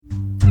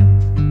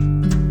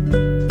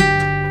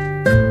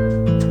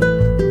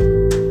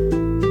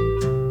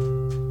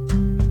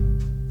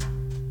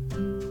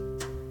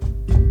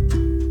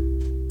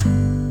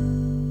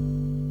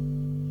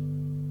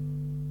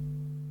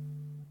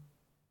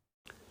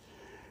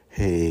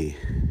Hey,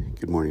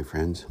 good morning,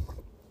 friends.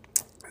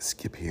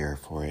 Skip here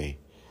for a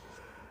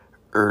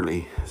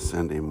early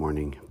Sunday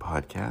morning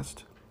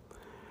podcast.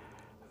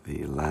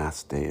 The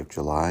last day of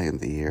July in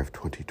the year of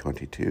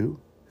 2022.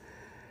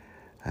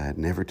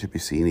 Never to be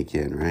seen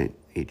again, right?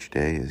 Each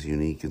day is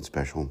unique and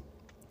special.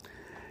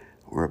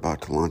 We're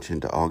about to launch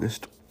into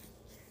August.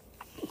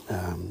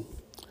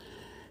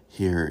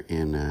 Here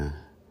in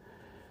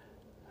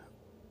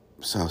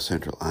south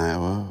central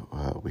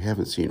Iowa, we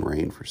haven't seen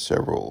rain for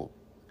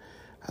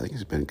I think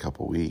it's been a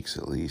couple weeks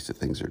at least.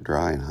 Things are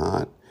dry and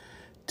hot.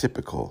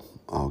 Typical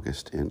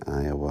August in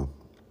Iowa.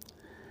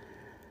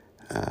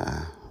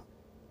 I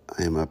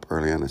am up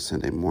early on a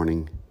Sunday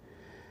morning.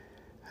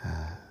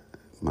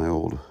 My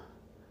old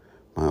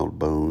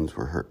bones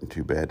were hurting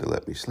too bad to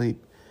let me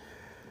sleep.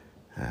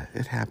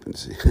 It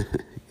happens,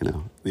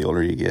 the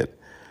older you get.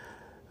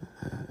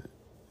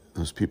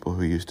 Those people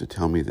who used to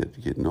tell me that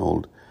getting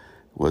old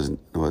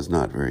was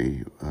not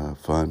very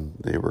fun.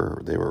 They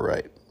were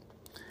right.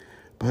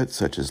 But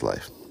such is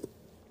life.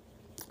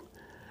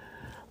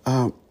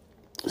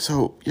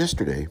 So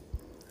yesterday,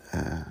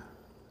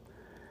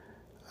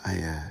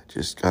 I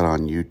just got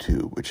on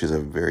YouTube, which is a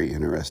very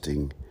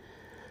interesting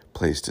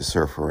place to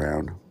surf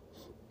around.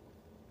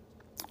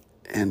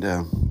 And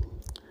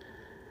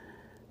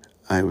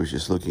I was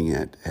just looking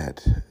at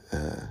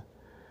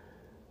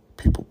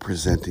people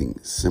presenting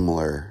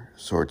similar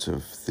sorts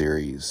of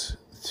theories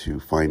to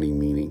finding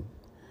meaning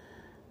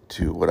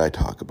to what I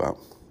talk about.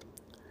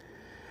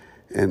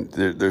 And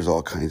there's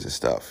all kinds of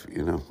stuff,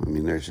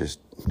 there's just,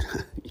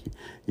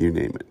 you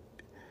name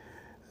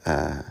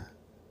it.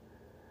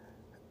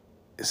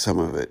 Some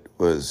of it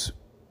was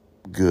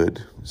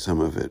good, some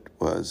of it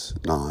was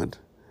not.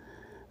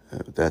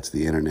 That's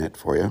the internet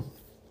for you.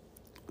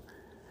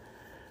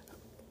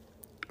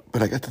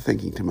 But I got to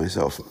thinking to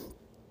myself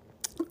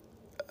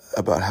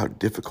about how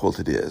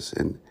difficult it is.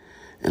 And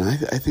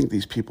I think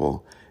these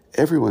people,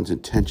 everyone's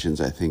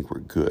intentions, I think, were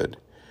good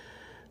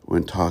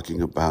when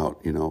talking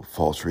about,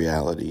 false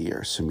reality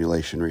or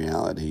simulation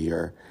reality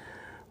or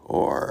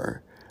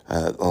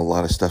a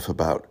lot of stuff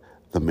about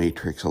The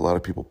Matrix, a lot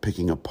of people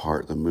picking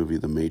apart the movie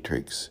The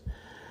Matrix,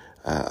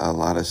 a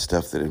lot of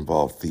stuff that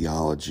involved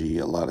theology,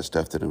 a lot of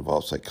stuff that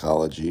involved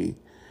psychology.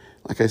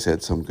 Like I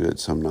said, some good,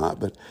 some not,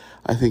 but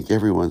I think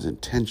everyone's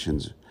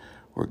intentions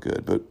were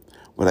good. But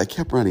what I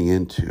kept running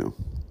into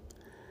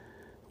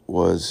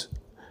was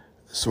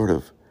sort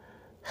of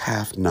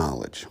half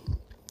knowledge.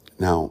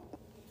 Now,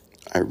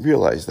 I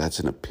realize that's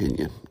an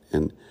opinion,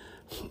 and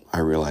I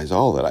realize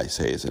all that I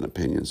say is an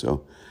opinion.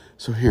 So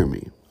hear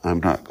me. I'm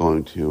not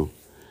going to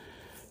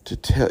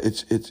tell.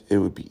 It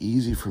would be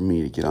easy for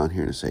me to get on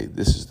here and say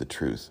this is the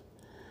truth.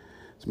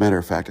 As a matter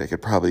of fact, I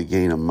could probably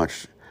gain a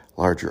much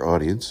larger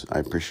audience. I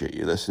appreciate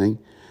you listening,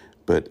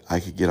 but I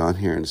could get on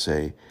here and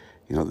say,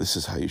 this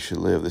is how you should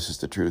live. This is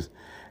the truth,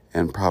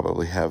 and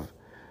probably have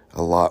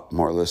a lot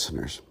more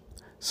listeners.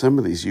 Some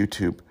of these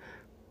YouTube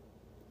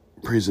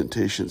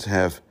presentations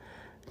have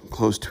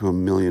close to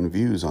 1 million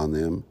views on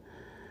them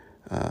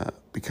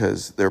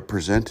because they're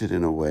presented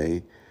in a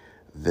way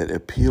that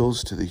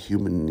appeals to the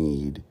human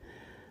need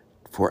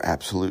for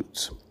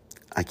absolutes.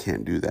 I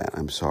can't do that.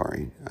 I'm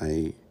sorry.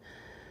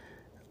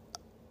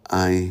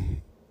 I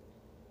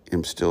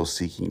am still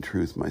seeking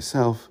truth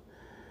myself,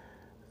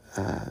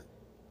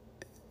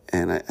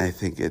 and I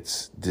think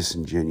it's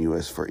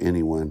disingenuous for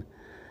anyone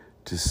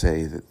to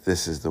say that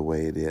this is the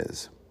way it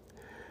is.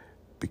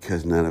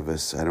 Because none of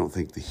us, I don't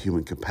think the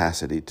human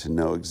capacity to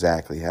know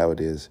exactly how it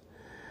is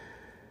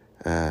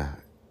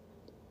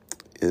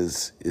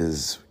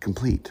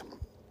complete.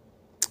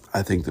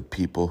 I think the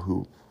people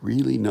who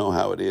really know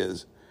how it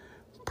is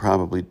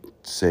probably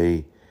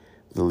say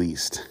the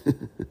least.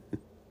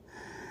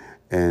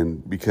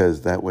 And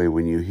because that way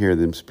when you hear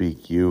them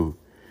speak, you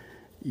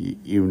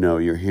know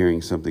you're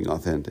hearing something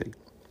authentic.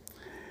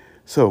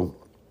 So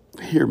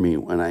hear me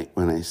when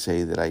I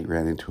say that I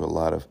ran into a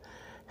lot of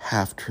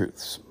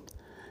half-truths.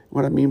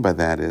 What I mean by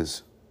that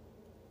is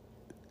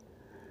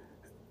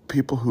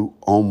people who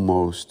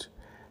almost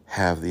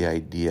have the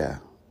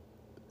idea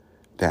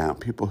down,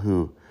 people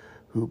who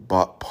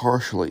bought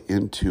partially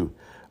into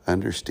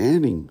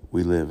understanding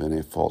we live in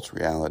a false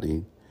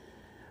reality,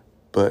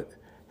 but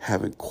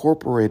have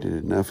incorporated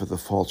enough of the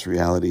false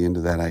reality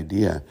into that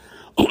idea,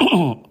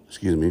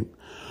 excuse me,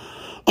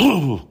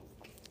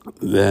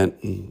 that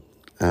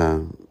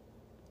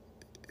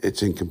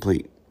it's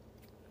incomplete.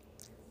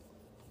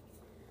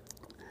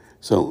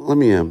 So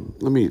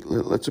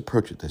let's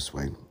approach it this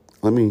way.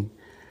 Let me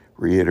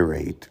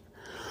reiterate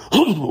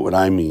what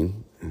I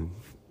mean.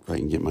 If I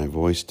can get my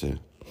voice to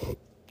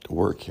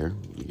work here,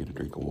 let me get a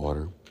drink of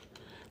water.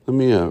 Let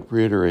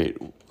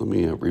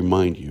me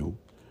remind you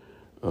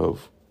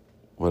of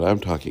what I'm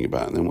talking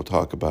about, and then we'll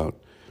talk about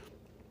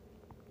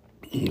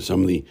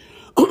some of the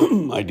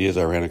ideas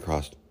I ran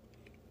across.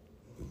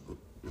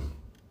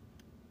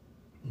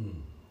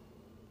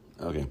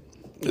 Okay,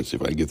 let's see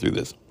if I can get through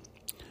this.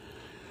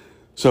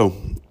 So,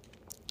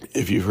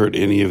 if you've heard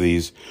any of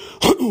these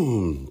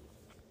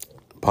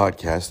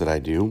podcasts that I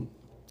do,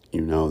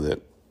 you know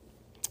that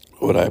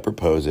What I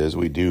propose is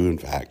we do, in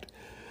fact,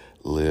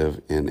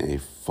 live in a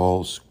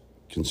false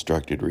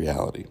constructed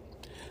reality.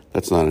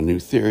 That's not a new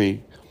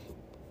theory.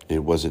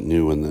 It wasn't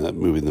new when the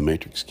movie The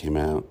Matrix came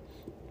out.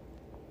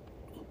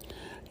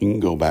 You can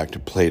go back to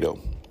Plato,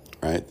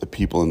 right? The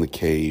people in the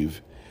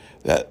cave,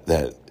 that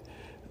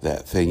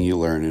thing you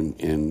learn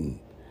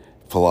in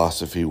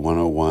philosophy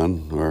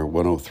 101 or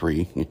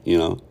 103,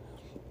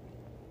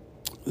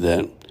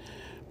 that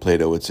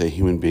Plato would say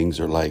human beings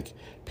are like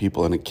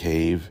people in a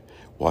cave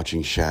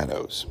watching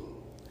shadows.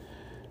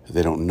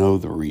 They don't know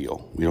the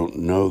real. We don't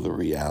know the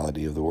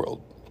reality of the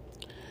world.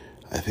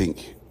 I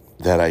think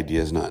that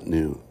idea is not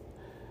new.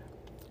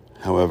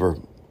 However,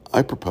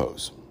 I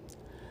propose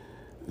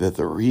that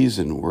the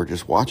reason we're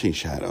just watching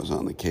shadows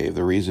on the cave,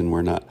 the reason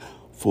we're not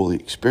fully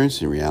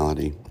experiencing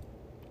reality,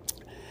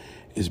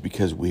 is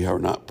because we are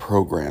not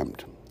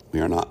programmed. We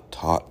are not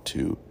taught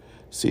to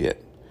see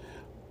it.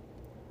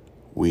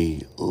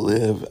 We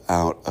live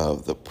out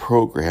of the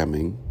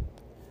programming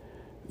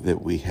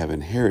that we have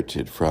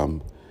inherited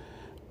from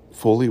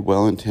fully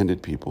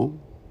well-intended people,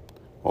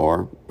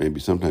 or maybe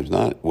sometimes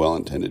not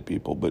well-intended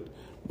people, but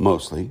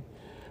mostly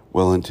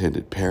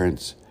well-intended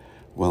parents,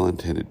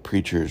 well-intended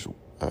preachers,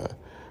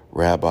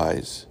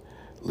 rabbis,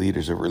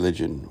 leaders of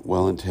religion,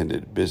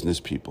 well-intended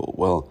business people,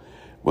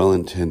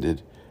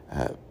 well-intended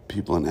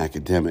people in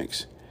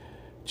academics,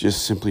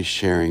 just simply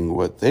sharing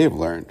what they've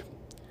learned.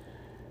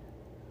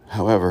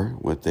 However,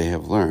 what they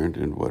have learned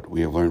and what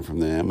we have learned from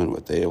them and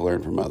what they have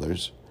learned from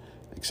others,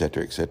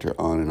 etc.,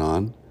 on and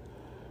on,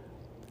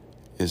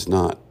 is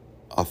not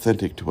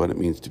authentic to what it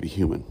means to be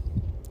human.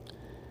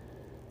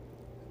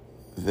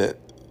 That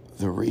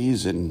the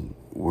reason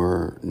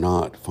we're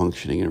not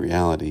functioning in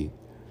reality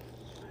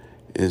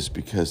is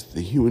because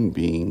the human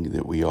being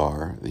that we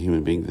are, the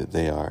human being that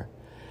they are,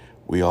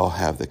 we all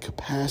have the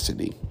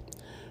capacity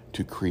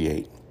to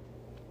create.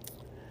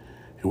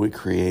 And we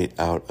create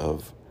out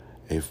of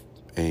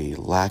a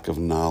lack of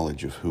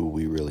knowledge of who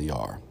we really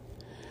are.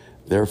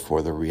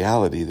 Therefore, the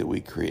reality that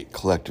we create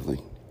collectively,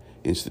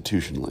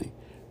 institutionally,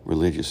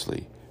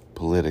 religiously,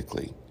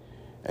 politically,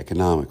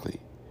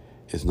 economically,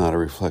 is not a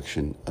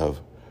reflection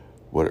of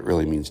what it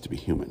really means to be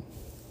human.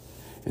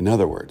 In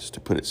other words, to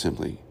put it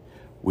simply,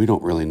 we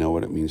don't really know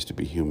what it means to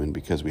be human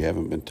because we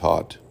haven't been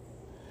taught.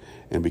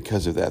 And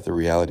because of that, the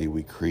reality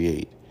we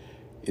create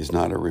is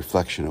not a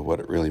reflection of what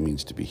it really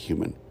means to be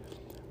human,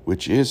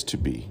 which is to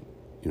be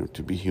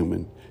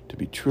human, to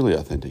be truly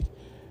authentic,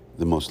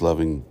 the most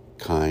loving,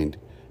 kind,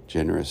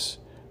 generous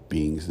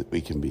beings that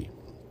we can be.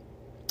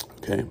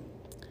 Okay?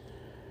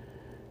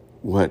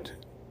 What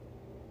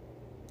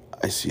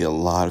I see a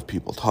lot of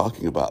people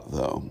talking about,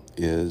 though,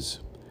 is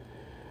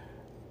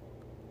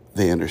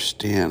they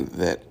understand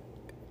that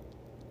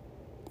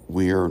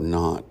we are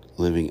not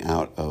living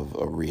out of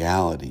a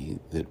reality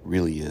that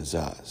really is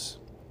us.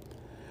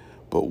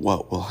 But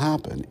what will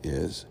happen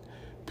is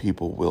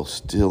people will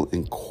still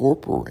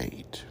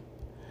incorporate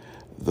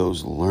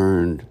those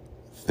learned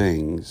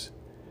things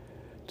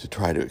to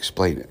try to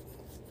explain it.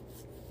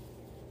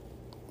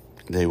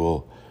 They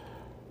will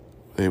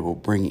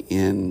bring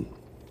in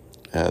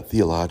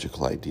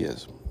theological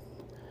ideas.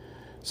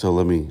 So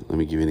let me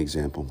give you an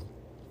example.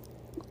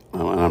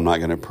 And I'm not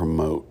going to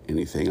promote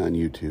anything on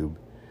YouTube.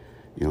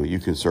 You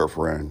can surf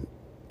around.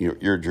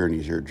 Your journey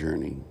is your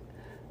journey.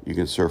 You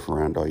can surf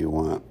around all you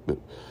want. But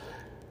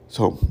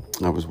so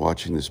I was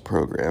watching this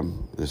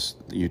program, this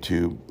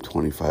YouTube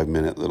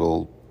 25-minute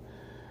little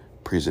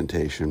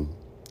presentation,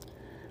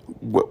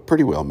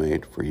 pretty well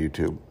made for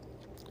YouTube.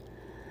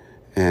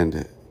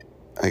 And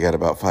I got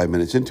about 5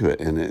 minutes into it,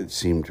 and it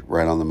seemed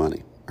right on the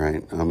money.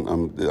 Right?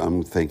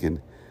 I'm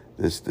thinking,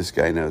 this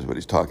guy knows what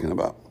he's talking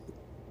about.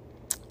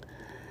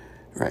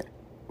 Right?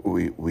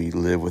 We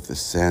live with a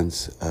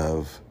sense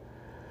of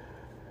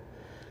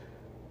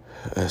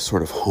a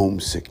sort of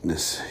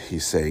homesickness,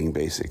 he's saying,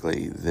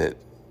 basically, that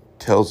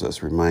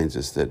reminds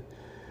us that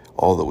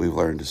all that we've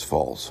learned is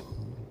false.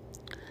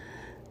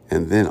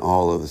 And then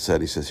all of a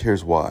sudden he says,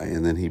 here's why.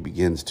 And then he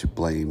begins to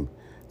blame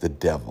the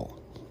devil.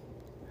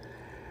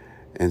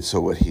 And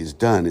so what he's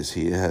done is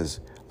he has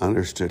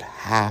understood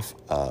half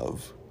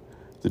of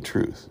the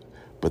truth,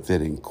 but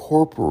then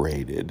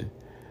incorporated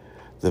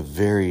the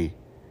very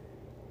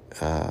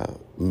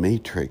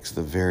matrix,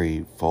 the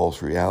very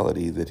false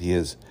reality that he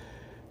is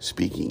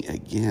speaking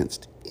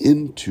against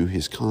into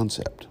his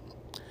concept.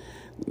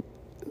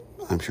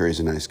 I'm sure he's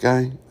a nice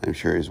guy. I'm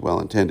sure he's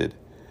well-intended.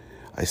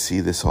 I see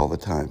this all the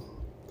time.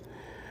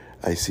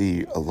 I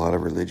see a lot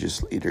of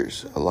religious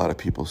leaders, a lot of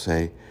people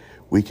say,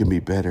 we can be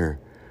better,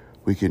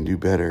 we can do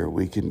better,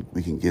 we can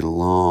get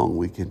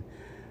along,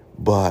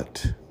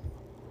 but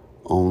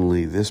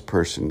only this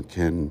person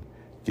can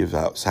give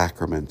out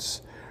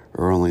sacraments,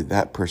 or only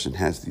that person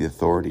has the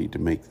authority to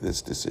make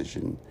this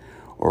decision,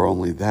 or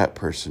only that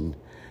person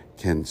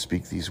can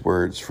speak these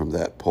words from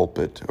that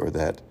pulpit, or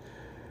that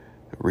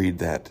read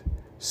that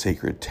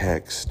sacred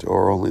text,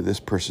 or only this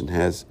person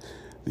has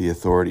the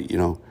authority.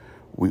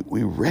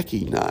 We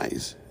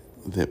recognize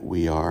that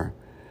we are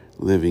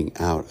living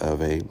out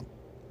of a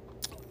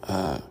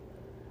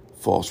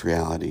false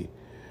reality,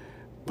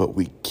 but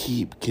we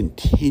keep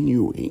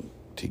continuing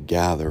to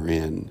gather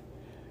in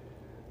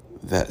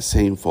that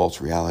same false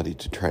reality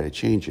to try to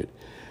change it.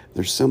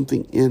 There's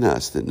something in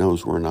us that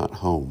knows we're not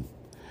home.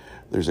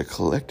 There's a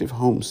collective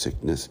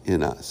homesickness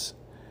in us.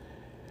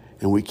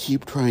 And we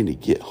keep trying to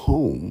get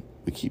home.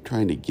 We keep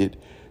trying to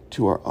get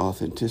to our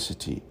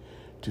authenticity,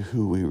 to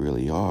who we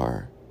really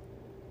are.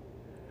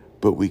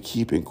 But we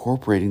keep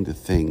incorporating the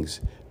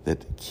things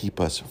that keep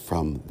us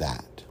from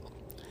that.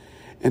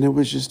 And it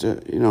was just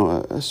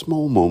a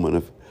small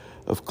moment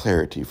of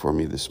clarity for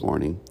me this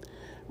morning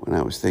when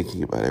I was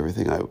thinking about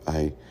everything.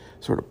 I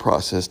sort of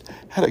processed,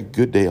 had a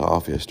good day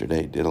off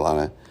yesterday, did a lot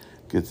of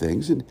good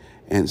things, and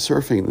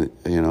surfing,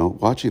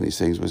 watching these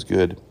things was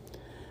good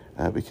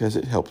because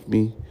it helped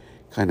me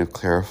kind of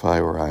clarify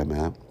where I'm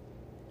at.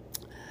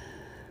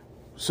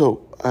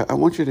 So I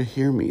want you to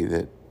hear me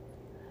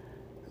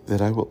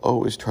that I will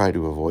always try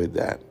to avoid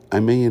that. I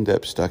may end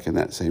up stuck in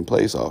that same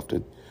place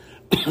often.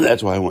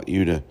 That's why I want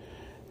you to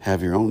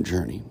have your own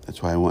journey.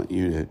 That's why I want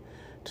you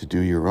to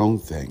do your own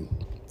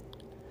thing.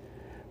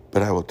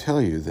 But I will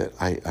tell you that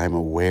I'm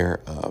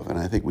aware of, and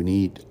I think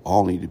we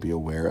all need to be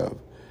aware of,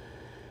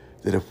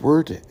 that if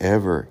we're to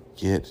ever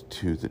get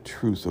to the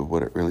truth of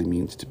what it really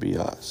means to be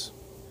us,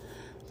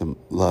 the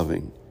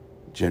loving,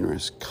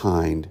 generous,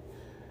 kind,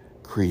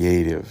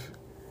 creative,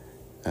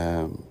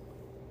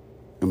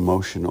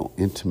 emotional,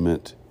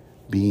 intimate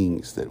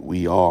beings that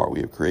we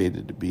have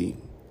created to be,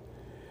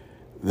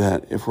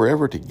 that if we're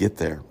ever to get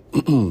there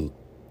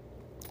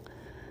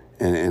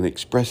and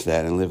express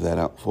that and live that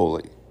out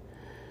fully,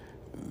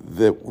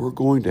 that we're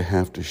going to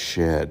have to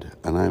shed,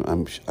 and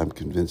I'm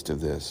convinced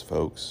of this,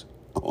 folks.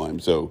 Oh, I'm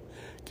so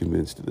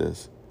convinced of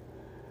this.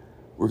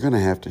 We're going to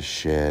have to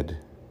shed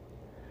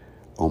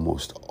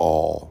almost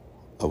all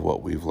of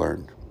what we've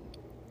learned,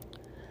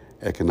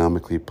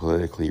 economically,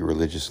 politically,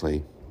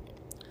 religiously.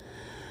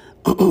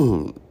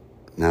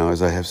 Now,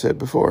 as I have said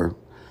before,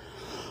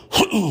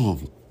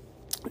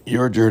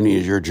 your journey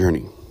is your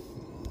journey.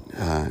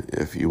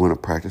 If you want to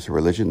practice a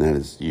religion, that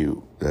is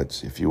you.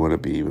 If you want to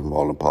be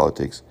involved in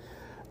politics,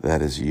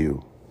 that is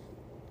you.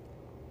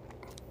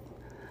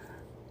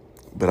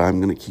 But I'm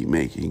going to keep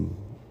making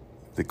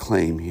the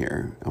claim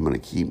here. I'm going to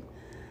keep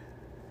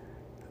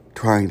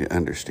trying to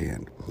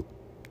understand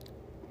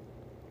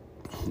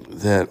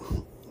that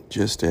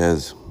just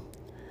as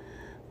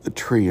the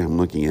tree I'm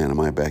looking at in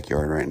my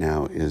backyard right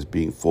now is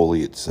being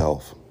fully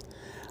itself,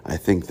 I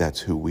think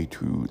that's who we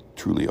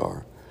truly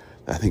are.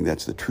 I think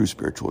that's the true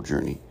spiritual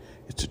journey.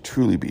 It's to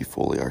truly be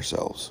fully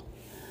ourselves.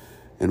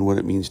 And what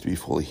it means to be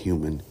fully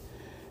human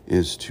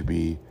is to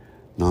be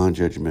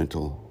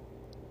non-judgmental,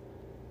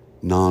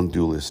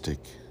 non-dualistic,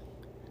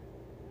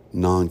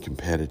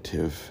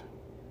 non-competitive,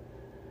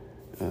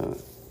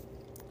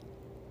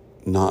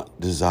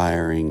 not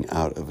desiring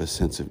out of a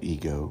sense of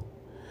ego.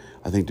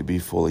 I think to be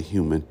fully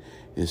human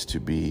is to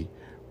be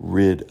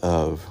rid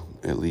of,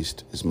 at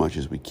least as much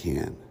as we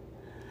can,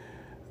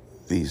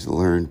 these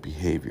learned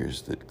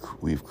behaviors that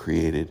we've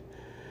created,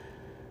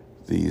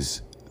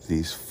 these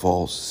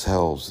false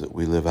selves that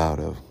we live out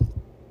of,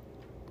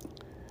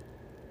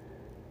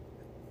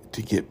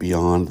 to get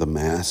beyond the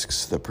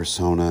masks, the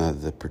persona,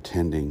 the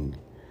pretending,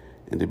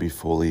 and to be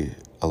fully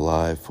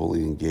alive,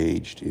 fully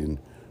engaged in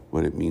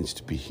what it means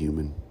to be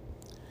human.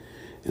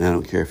 And I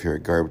don't care if you're a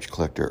garbage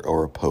collector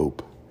or a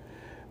pope.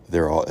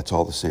 It's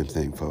all the same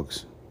thing,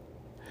 folks.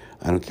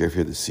 I don't care if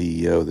you're the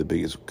CEO of the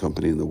biggest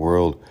company in the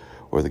world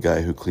or the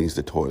guy who cleans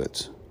the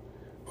toilets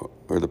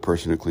or the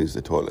person who cleans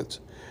the toilets.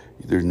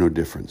 There's no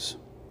difference.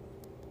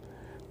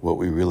 What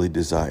we really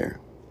desire,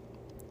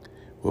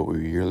 what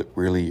we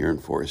really yearn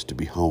for is to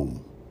be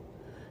home,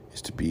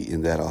 is to be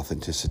in that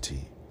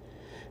authenticity,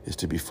 is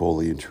to be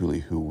fully and truly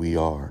who we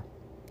are.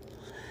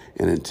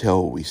 And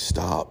until we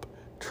stop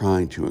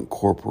trying to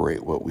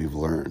incorporate what we've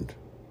learned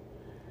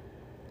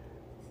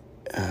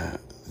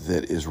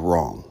that is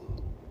wrong,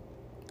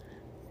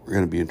 we're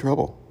going to be in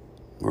trouble.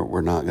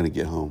 We're not going to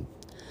get home.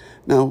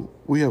 Now,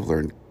 we have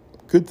learned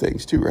good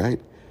things too, right?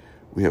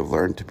 We have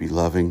learned to be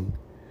loving.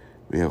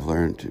 We have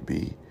learned to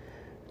be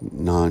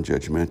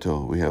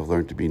non-judgmental. We have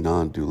learned to be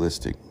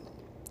non-dualistic.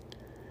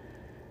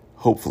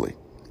 Hopefully.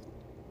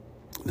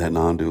 That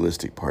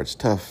non-dualistic part's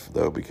tough,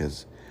 though,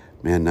 because,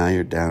 man, now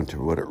you're down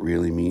to what it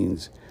really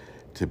means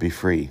to be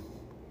free.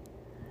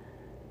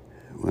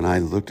 When I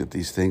looked at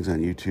these things on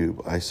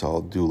YouTube, I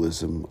saw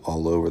dualism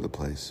all over the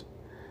place.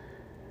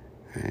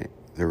 Right?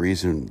 The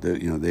reason that,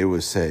 they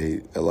would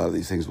say, a lot of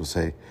these things will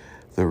say,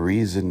 the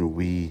reason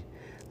we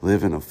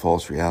live in a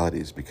false reality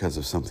is because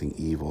of something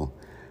evil.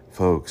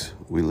 Folks,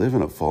 we live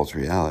in a false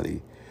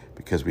reality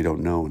because we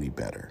don't know any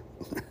better.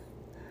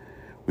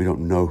 We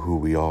don't know who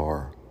we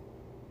are.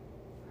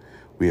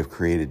 We have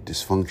created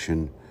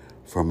dysfunction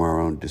from our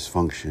own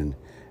dysfunction,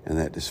 and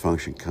that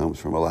dysfunction comes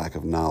from a lack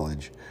of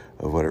knowledge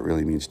of what it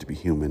really means to be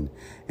human.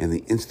 And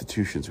the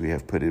institutions we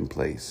have put in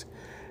place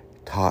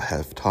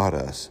have taught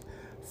us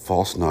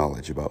false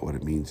knowledge about what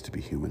it means to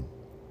be human.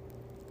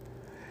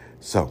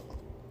 So,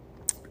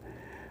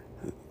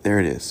 there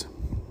it is.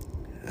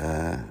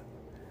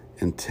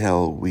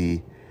 until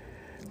we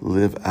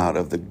live out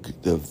of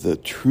the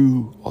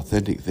true,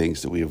 authentic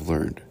things that we have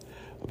learned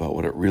about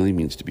what it really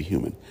means to be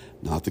human,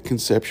 not the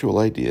conceptual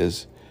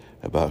ideas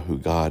about who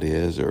God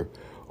is or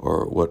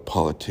what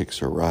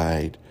politics are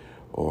right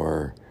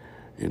or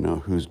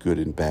who's good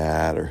and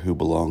bad or who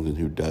belongs and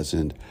who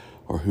doesn't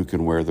or who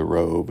can wear the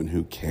robe and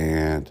who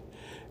can't,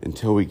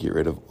 until we get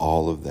rid of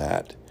all of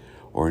that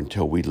or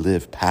until we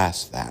live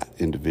past that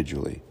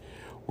individually,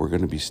 we're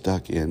going to be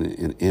stuck in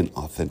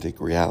inauthentic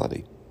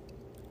reality.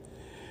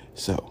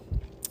 So,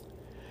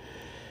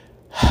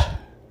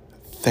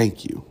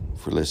 thank you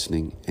for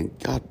listening, and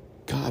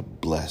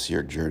God bless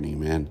your journey,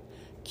 man.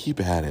 Keep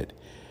at it.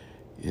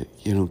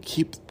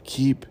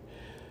 Keep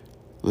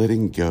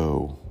letting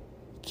go.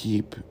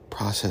 Keep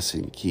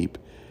processing. Keep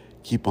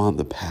on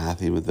the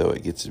path, even though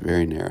it gets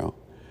very narrow.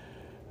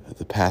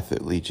 The path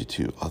that leads you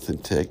to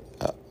authentic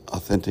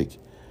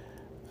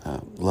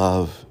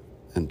love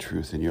and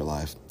truth in your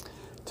life.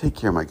 Take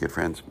care, my good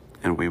friends,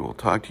 and we will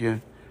talk to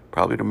you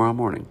probably tomorrow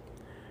morning.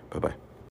 Bye-bye.